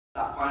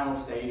That final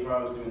stage where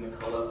I was doing the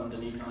colour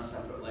underneath on a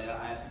separate layer,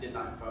 I actually did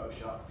that in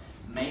Photoshop,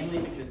 mainly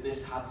because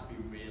this had to be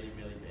really,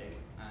 really big,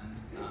 and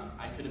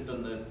I could have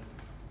done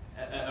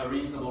a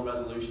reasonable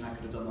resolution. I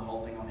could have done the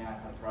whole thing on the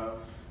iPad Pro,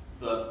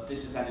 but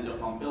this has ended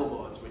up on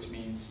billboards, which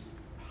means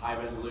high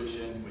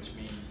resolution, which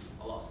means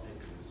a lot of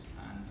pixels,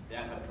 and the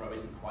iPad Pro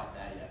isn't quite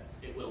there yet.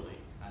 It will be,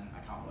 and I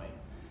can't wait.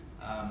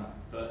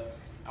 But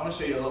I want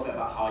to show you a little bit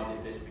about how I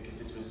did this, because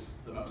this was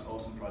the most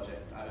awesome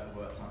project I've ever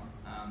worked on.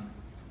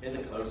 Here's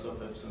a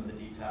close-up of some of the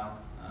detail.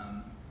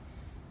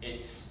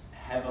 It's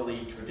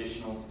heavily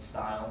traditional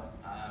style,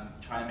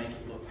 trying to make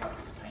it look like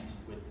it's painted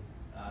with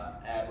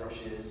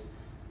airbrushes.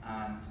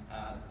 And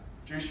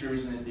Drew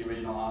Struzan is the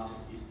original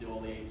artist. He used to do all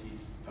the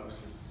 80s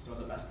posters, some of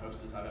the best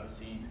posters I've ever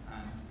seen.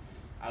 And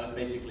I was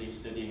basically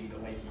studying the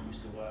way he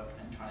used to work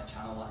and trying to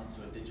channel that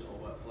into a digital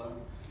workflow.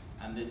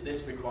 And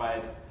this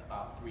required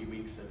about 3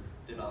 weeks of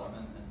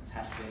development and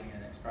testing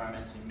and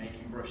experimenting,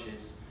 making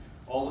brushes,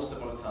 all the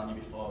stuff I was telling you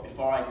before.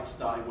 Before I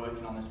started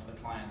working on this for the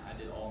client, I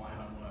did all my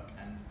homework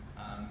and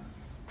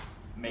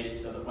made it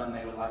so that when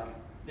they were like,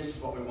 this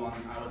is what we want,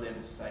 I was able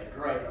to say,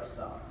 great, let's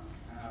start.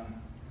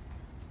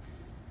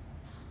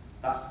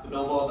 That's the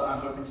billboard that I'm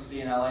hoping to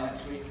see in LA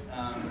next week.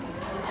 I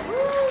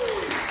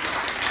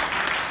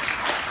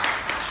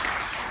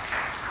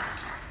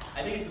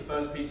think it's the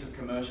first piece of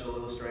commercial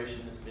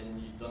illustration that's been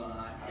done on an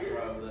iPad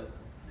Pro that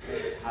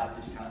has had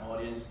this kind of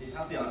audience. It's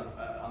actually on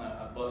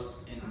a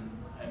bus in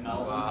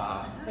Melbourne.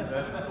 Wow,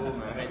 that's cool,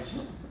 man. Which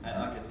it's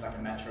like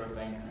a metro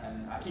thing,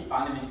 and I keep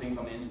finding these things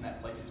on the internet,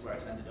 places where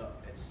it's ended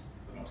up. It's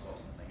the most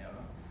awesome thing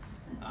ever.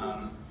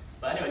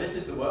 But anyway, this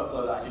is the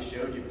workflow that I just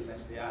showed you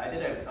essentially. I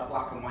did a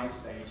black and white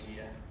stage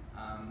here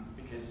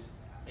because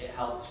it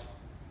helped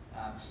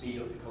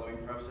speed up the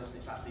colouring process.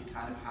 It's actually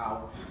kind of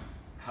how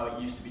it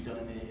used to be done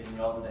in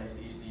the olden days.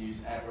 They used to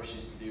use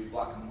airbrushes to do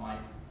black and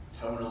white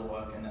tonal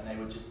work, and then they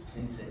would just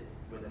tint it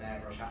with an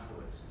airbrush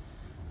afterwards.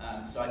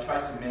 So I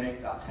tried to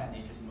mimic that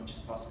technique as much as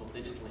possible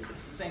digitally, but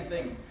it's the same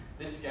thing.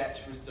 This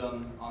sketch was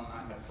done on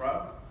iPad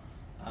Pro.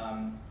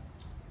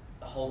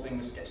 The whole thing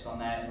was sketched on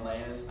there in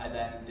layers. I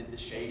then did the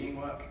shading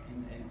work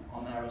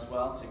on there as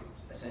well to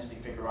essentially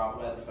figure out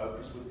where the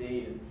focus would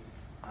be and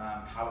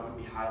how it would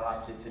be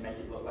highlighted to make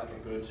it look like a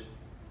good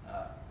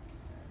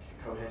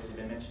cohesive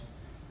image.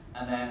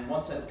 And then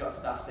once I got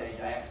to that stage,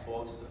 I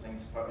exported the thing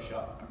to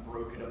Photoshop and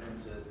broke it up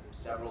into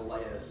several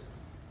layers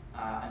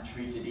and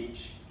treated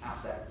each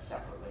asset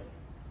separately.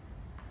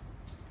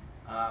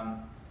 I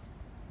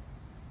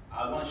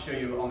want to show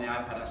you on the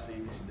iPad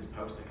actually this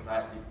poster, because I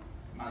actually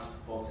managed to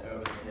port it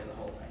over to here, the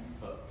whole thing,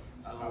 but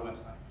that's my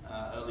website,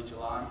 early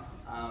July.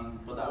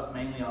 But that was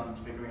mainly on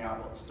figuring out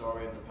what the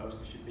story of the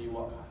poster should be,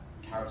 what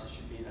characters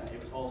should be there. It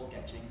was all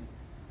sketching.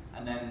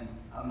 And then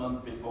a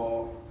month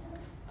before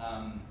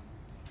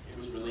it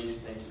was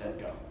released, they said,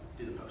 go,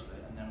 do the poster.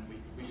 And then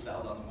we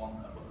settled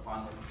on the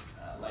final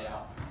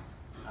layout.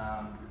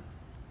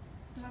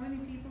 So how many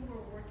people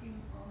were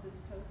working on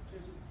this poster?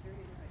 Just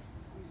curious,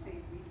 you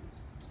say we.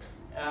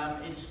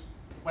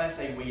 When I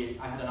say we,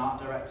 I had an art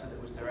director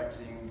that was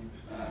directing,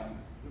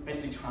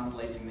 basically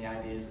translating the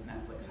ideas that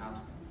Netflix had.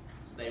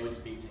 So they would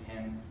speak to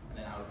him, and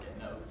then I would get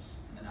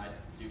notes, and then I'd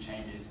do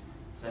changes,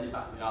 send it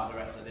back to the art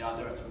director. The art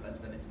director would then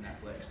send it to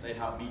Netflix. They'd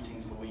have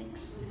meetings for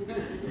weeks,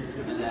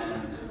 and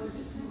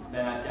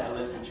then I'd get a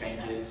list of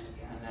changes,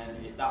 and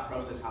then that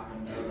process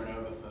happened over and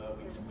over for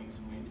weeks and weeks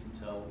and weeks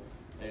until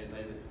they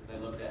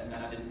looked at it, and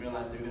then I didn't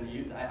realize they were going to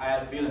use it. I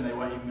had a feeling they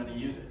weren't even going to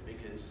use it,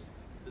 because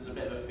there's a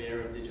bit of a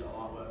fear of digital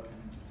artwork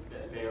and a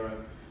bit of fear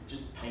of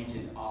just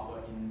painted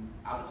artwork in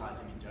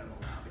advertising in general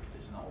now, because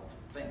it's an old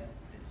thing.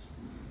 It's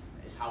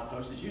how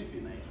posters used to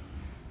be made.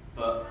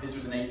 But this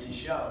was an 80s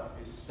show.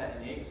 It was set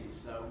in the 80s,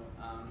 so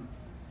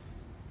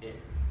it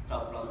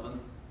felt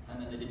relevant, and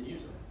then they didn't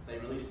use it. They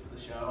released the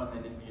show and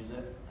they didn't use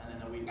it, and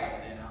then a week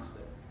later they announced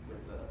it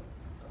with the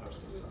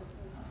posters. So,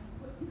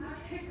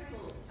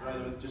 so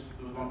there was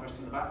one question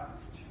in the back.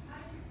 How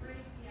did you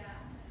break the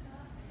assets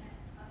up,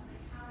 and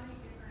how many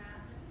different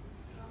assets did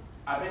you go?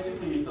 I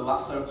basically used the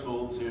lasso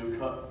tool to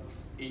cut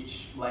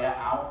each layer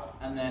out,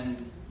 and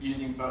then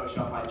using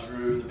Photoshop I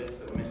drew the bits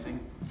that were missing.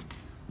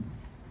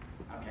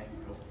 Okay,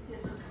 cool.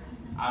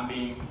 I'm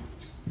being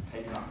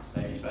taken off the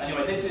stage, but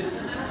anyway, this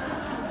is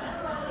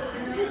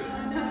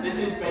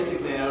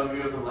basically an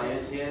overview of the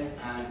layers here,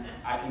 and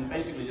I can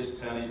basically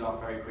just turn these off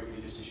very quickly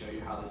just to show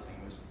you how this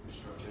thing was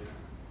structured.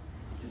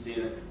 You can see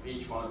that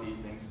each one of these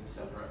things is a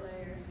separate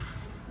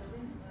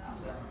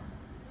asset.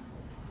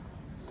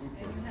 And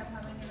you have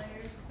how many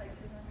layers? Like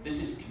 200? This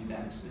is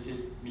condensed. This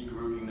is me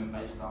grouping them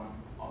based on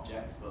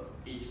object, but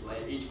each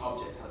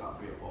object had about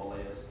 3 or 4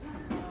 layers.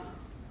 I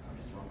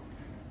missed one.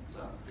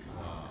 So,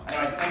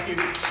 anyway, thank you.